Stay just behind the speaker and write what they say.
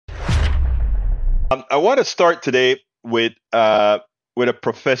I want to start today with a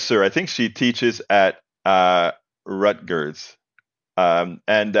professor. I think she teaches at Rutgers,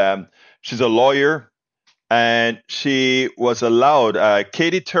 and she's a lawyer, and she was allowed.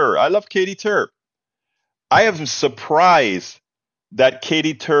 Katy Tur. I love Katy Tur. I am surprised that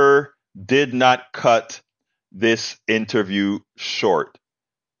Katy Tur did not cut this interview short.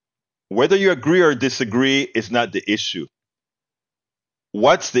 Whether you agree or disagree is not the issue.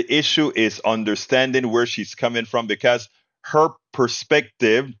 What's the issue is understanding where she's coming from, because her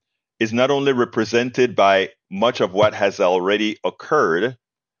perspective is not only represented by much of what has already occurred,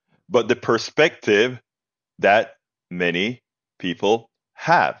 but the perspective that many people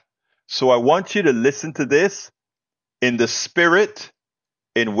have. So I want you to listen to this in the spirit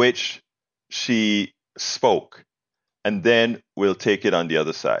in which she spoke, and then we'll take it on the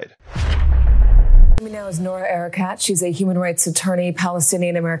other side. Me now is Nora Erakat. She's a human rights attorney,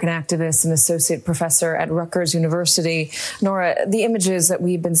 Palestinian American activist, and associate professor at Rutgers University. Nora, the images that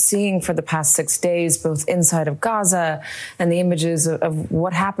we've been seeing for the past 6 days, both inside of Gaza and the images of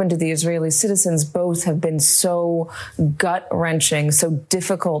what happened to the Israeli citizens, both have been so gut-wrenching, so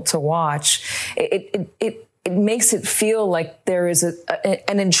difficult to watch. It makes it feel like there is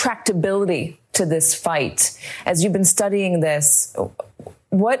an intractability to this fight. As you've been studying this,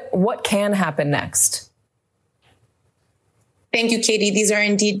 what can happen next? Thank you, Katie. These are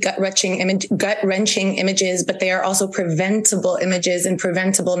indeed gut-wrenching images, but they are also preventable images and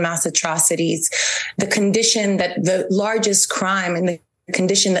preventable mass atrocities. The condition that the largest crime and the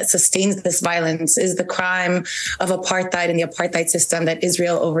condition that sustains this violence is the crime of apartheid and the apartheid system that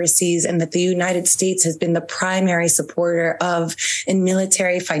Israel oversees, and that the United States has been the primary supporter of in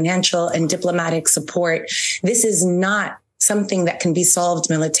military, financial, and diplomatic support. This is not something that can be solved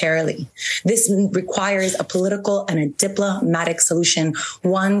militarily. This requires a political and a diplomatic solution,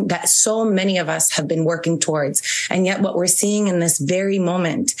 one that so many of us have been working towards. And yet what we're seeing in this very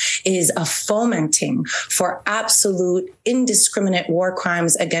moment is a fomenting for absolute indiscriminate war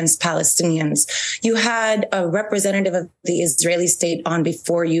crimes against Palestinians. You had a representative of the Israeli state on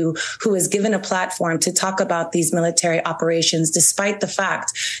before you who was given a platform to talk about these military operations, despite the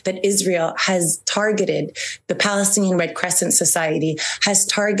fact that Israel has targeted the Palestinian Red Crescent Society, has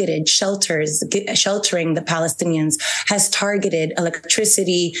targeted sheltering the Palestinians, has targeted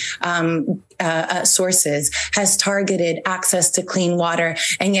electricity sources, has targeted access to clean water.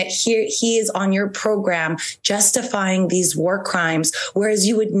 And yet here he is on your program justifying these war crimes, whereas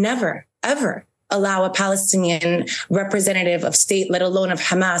you would never, ever allow a Palestinian representative of state, let alone of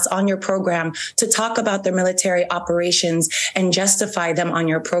Hamas, on your program to talk about their military operations and justify them on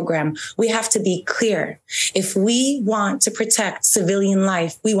your program. We have to be clear. If we want to protect civilian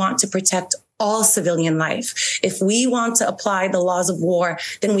life, we want to protect all civilian life. If we want to apply the laws of war,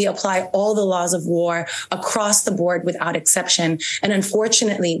 then we apply all the laws of war across the board without exception. And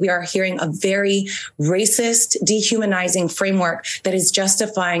unfortunately, we are hearing a very racist, dehumanizing framework that is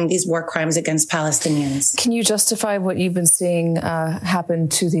justifying these war crimes against Palestinians. Can you justify what you've been seeing happen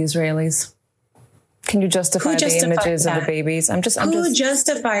to the Israelis? Can you justify the images of the babies? Who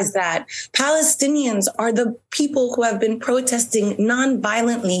justifies that? Palestinians are the people who have been protesting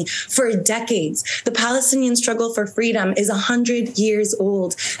non-violently for decades. The Palestinian struggle for freedom is 100 years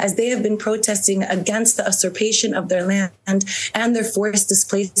old, as they have been protesting against the usurpation of their land and their forced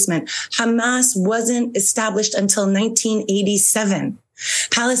displacement. Hamas wasn't established until 1987.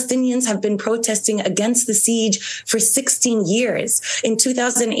 Palestinians have been protesting against the siege for 16 years. In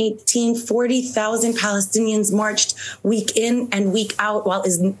 2018, 40,000 Palestinians marched week in and week out while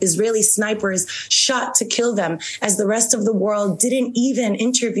Israeli snipers shot to kill them, as the rest of the world didn't even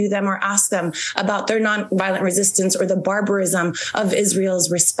interview them or ask them about their nonviolent resistance or the barbarism of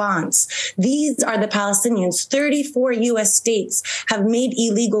Israel's response. These are the Palestinians. 34 U.S. states have made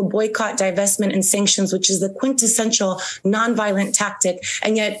illegal boycott, divestment, and sanctions, which is the quintessential nonviolent tactic.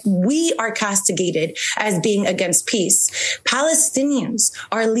 And yet we are castigated as being against peace. Palestinians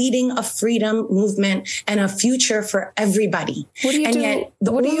are leading a freedom movement and a future for everybody. What do you and do? Yet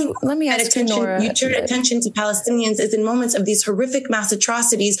Let me ask you, Nora. You turn attention to Palestinians is in moments of these horrific mass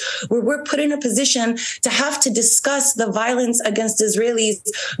atrocities where we're put in a position to have to discuss the violence against Israelis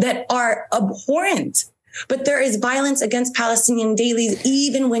that are abhorrent. But there is violence against Palestinian dailies,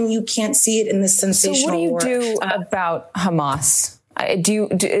 even when you can't see it in this sensational war. So what do you do about Hamas?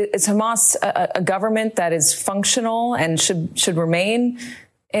 Is Hamas a government that is functional and should remain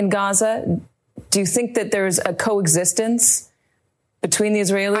in Gaza? Do you think that there's a coexistence between the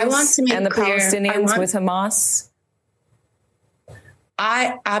Israelis and the Palestinians with Hamas?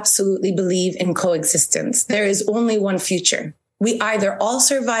 I absolutely believe in coexistence. There is only one future. We either all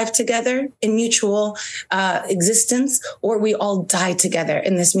survive together in mutual existence, or we all die together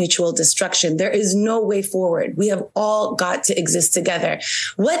in this mutual destruction. There is no way forward. We have all got to exist together.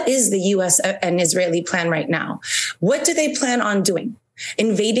 What is the U.S. and Israeli plan right now? What do they plan on doing?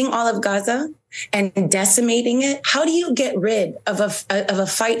 Invading all of Gaza and decimating it? How do you get rid of a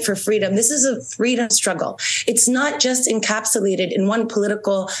fight for freedom? This is a freedom struggle. It's not just encapsulated in one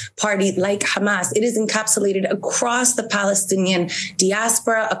political party like Hamas. It is encapsulated across the Palestinian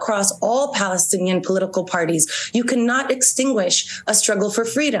diaspora, across all Palestinian political parties. You cannot extinguish a struggle for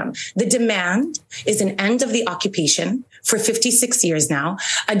freedom. The demand is an end of the occupation for 56 years now,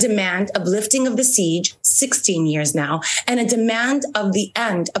 a demand of lifting of the siege 16 years now, and a demand of the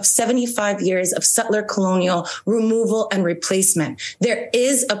end of 75 years of settler colonial removal and replacement. There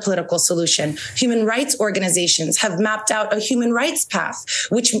is a political solution. Human rights organizations have mapped out a human rights path,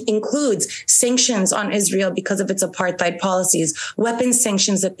 which includes sanctions on Israel because of its apartheid policies, weapons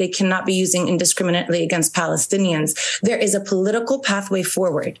sanctions that they cannot be using indiscriminately against Palestinians. There is a political pathway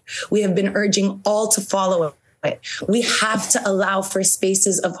forward. We have been urging all to follow it. We have to allow for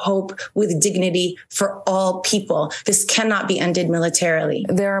spaces of hope with dignity for all people. This cannot be ended militarily.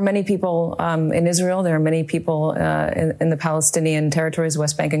 There are many people in Israel. There are many people in the Palestinian territories,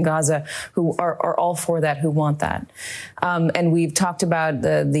 West Bank and Gaza, who are all for that, who want that. And we've talked about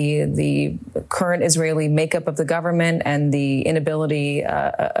the current Israeli makeup of the government and the inability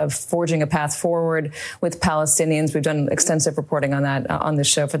of forging a path forward with Palestinians. We've done extensive reporting on that on this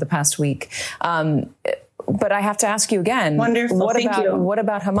show for the past week. But I have to ask you again. Wonderful. What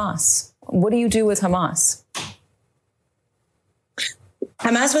about Hamas? What do you do with Hamas?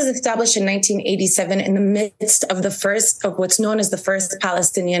 Hamas was established in 1987 in the midst of what's known as the first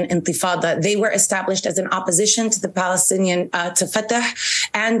Palestinian Intifada. They were established as an opposition to the Palestinian, to Fatah,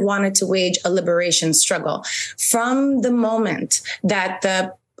 and wanted to wage a liberation struggle. From the moment that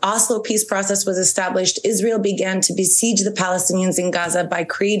the Oslo peace process was established, Israel began to besiege the Palestinians in Gaza by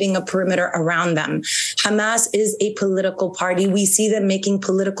creating a perimeter around them. Hamas is a political party. We see them making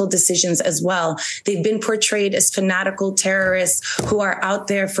political decisions as well. They've been portrayed as fanatical terrorists who are out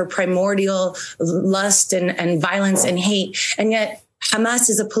there for primordial lust and violence and hate. And yet Hamas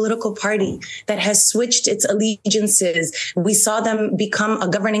is a political party that has switched its allegiances. We saw them become a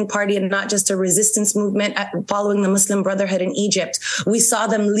governing party and not just a resistance movement following the Muslim Brotherhood in Egypt. We saw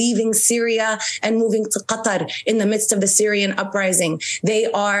them leaving Syria and moving to Qatar in the midst of the Syrian uprising. They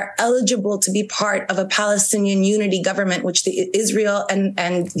are eligible to be part of a Palestinian unity government, which Israel and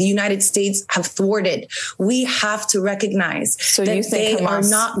the United States have thwarted. We have to recognize that they are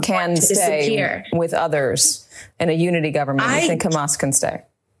not going to disappear with others. In a unity government, you think Hamas can stay?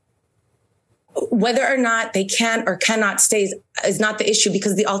 Whether or not they can or cannot stay is not the issue,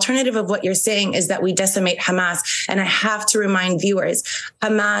 because the alternative of what you're saying is that we decimate Hamas. And I have to remind viewers,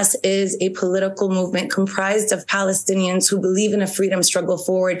 Hamas is a political movement comprised of Palestinians who believe in a freedom struggle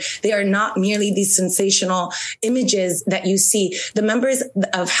forward. They are not merely these sensational images that you see. The members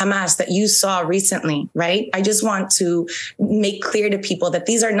of Hamas that you saw recently, right? I just want to make clear to people that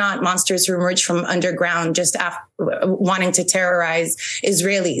these are not monsters who emerged from underground just wanting to terrorize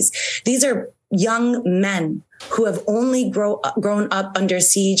Israelis. These are young men who have only grown up under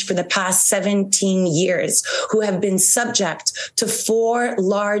siege for the past 17 years, who have been subject to 4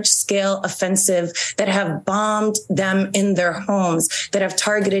 large-scale offensives that have bombed them in their homes, that have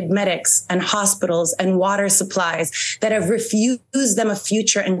targeted medics and hospitals and water supplies, that have refused them a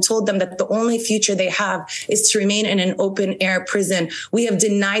future and told them that the only future they have is to remain in an open-air prison. We have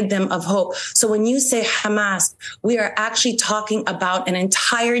denied them of hope. So when you say Hamas, we are actually talking about an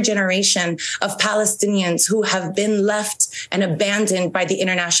entire generation of Palestinians who have been left and abandoned by the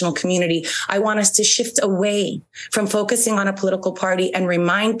international community. I want us to shift away from focusing on a political party and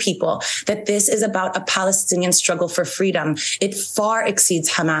remind people that this is about a Palestinian struggle for freedom. It far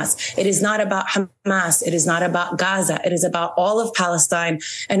exceeds Hamas. It is not about Hamas. It is not about Gaza. It is about all of Palestine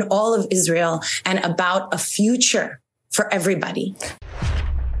and all of Israel, and about a future for everybody.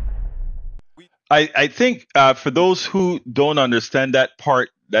 I think for those who don't understand that part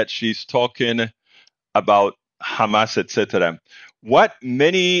that she's talking about Hamas, etc., what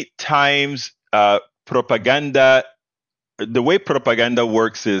many times propaganda, the way propaganda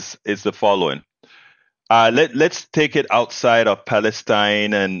works is the following. Let's take it outside of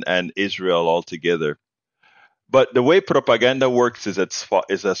Palestine and Israel altogether. But the way propaganda works is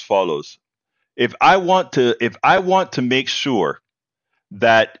as follows. If I want to make sure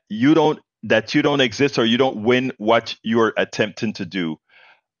that you don't exist or you don't win what you're attempting to do,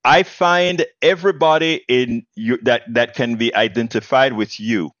 I find everybody in you that can be identified with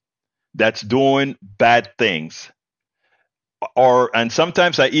you that's doing bad things. and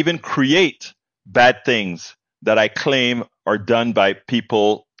sometimes I even create bad things that I claim are done by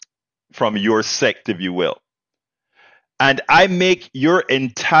people from your sect, if you will. And I make your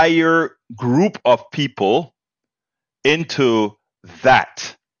entire group of people into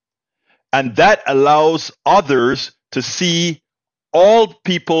that. And that allows others to see all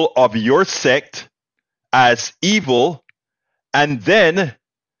people of your sect as evil, and then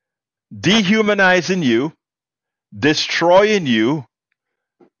dehumanizing you, destroying you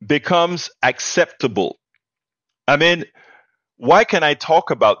becomes acceptable. I mean, why can I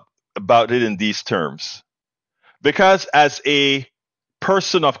talk about it in these terms? Because as a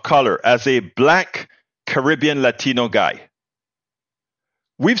person of color, as a Black Caribbean Latino guy,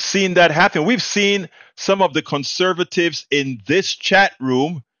 we've seen that happen. We've seen some of the conservatives in this chat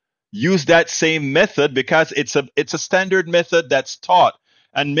room use that same method because it's a standard method that's taught.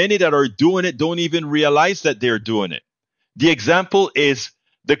 And many that are doing it don't even realize that they're doing it. The example is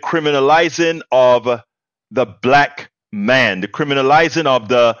the criminalizing of the Black man, the criminalizing of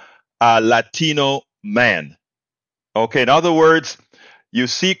the Latino man. Okay, in other words, you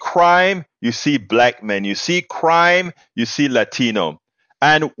see crime, you see Black men. You see crime, you see Latino.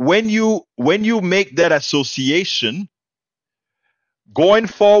 And when you make that association, going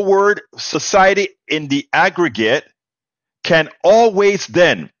forward, society in the aggregate can always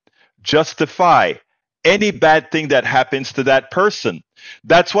then justify any bad thing that happens to that person.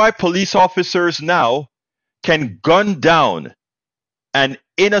 That's why police officers now can gun down an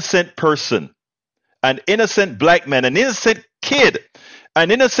innocent person, an innocent Black man, an innocent kid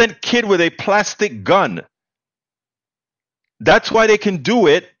with a plastic gun. That's why they can do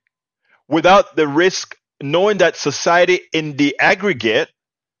it without the risk, knowing that society in the aggregate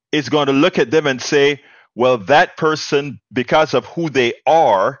is going to look at them and say, well, that person, because of who they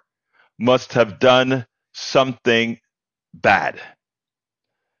are, must have done something bad.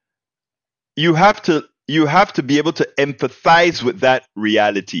 You have to be able to empathize with that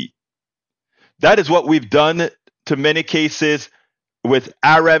reality. That is what we've done to many cases with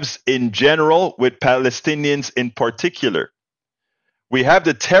Arabs in general, with Palestinians in particular. We have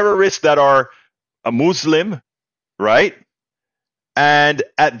the terrorists that are a Muslim, right? And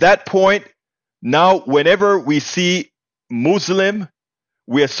at that point, now whenever we see Muslim,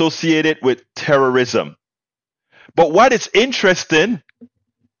 we associate it with terrorism. But what is interesting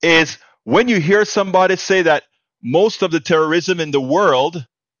is when you hear somebody say that most of the terrorism in the world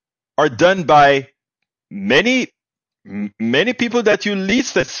are done by many people that you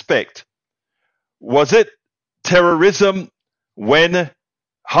least expect. Was it terrorism when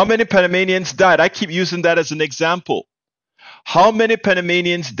how many Panamanians died? I keep using that as an example. How many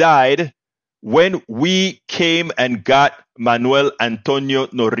Panamanians died when we came and got Manuel Antonio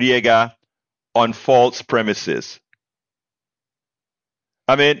Noriega on false premises?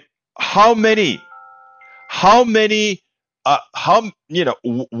 I mean, when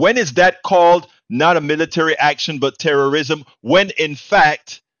is that called not a military action but terrorism, when in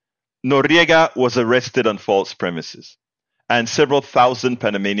fact Noriega was arrested on false premises and several thousand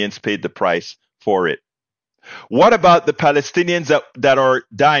Panamanians paid the price for it? What about the Palestinians that are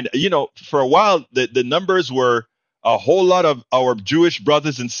dying? For a while, the numbers were a whole lot of our Jewish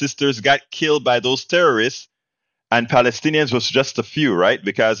brothers and sisters got killed by those terrorists, and Palestinians was just a few, right?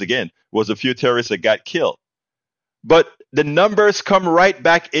 Because again, it was a few terrorists that got killed. But the numbers come right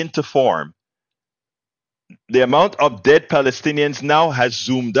back into form. The amount of dead Palestinians now has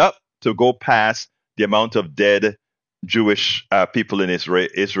zoomed up to go past the amount of dead Jewish people in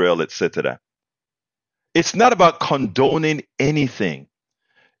Israel, etc. It's not about condoning anything.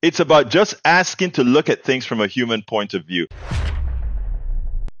 It's about just asking to look at things from a human point of view.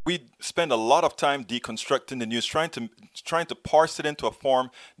 We spend a lot of time deconstructing the news, trying to parse it into a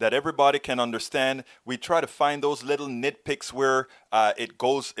form that everybody can understand. We try to find those little nitpicks where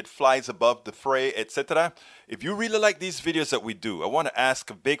it flies above the fray, etc. If you really like these videos that we do, I want to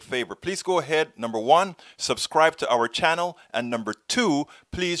ask a big favor. Please go ahead, number one, subscribe to our channel, and number two,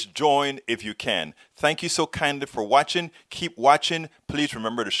 please join if you can. Thank you so kindly for watching. Keep watching. Please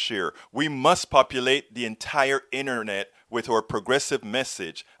remember to share. We must populate the entire internet with our progressive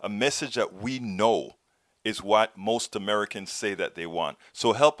message, a message that we know is what most Americans say that they want.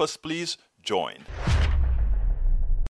 So help us, please join.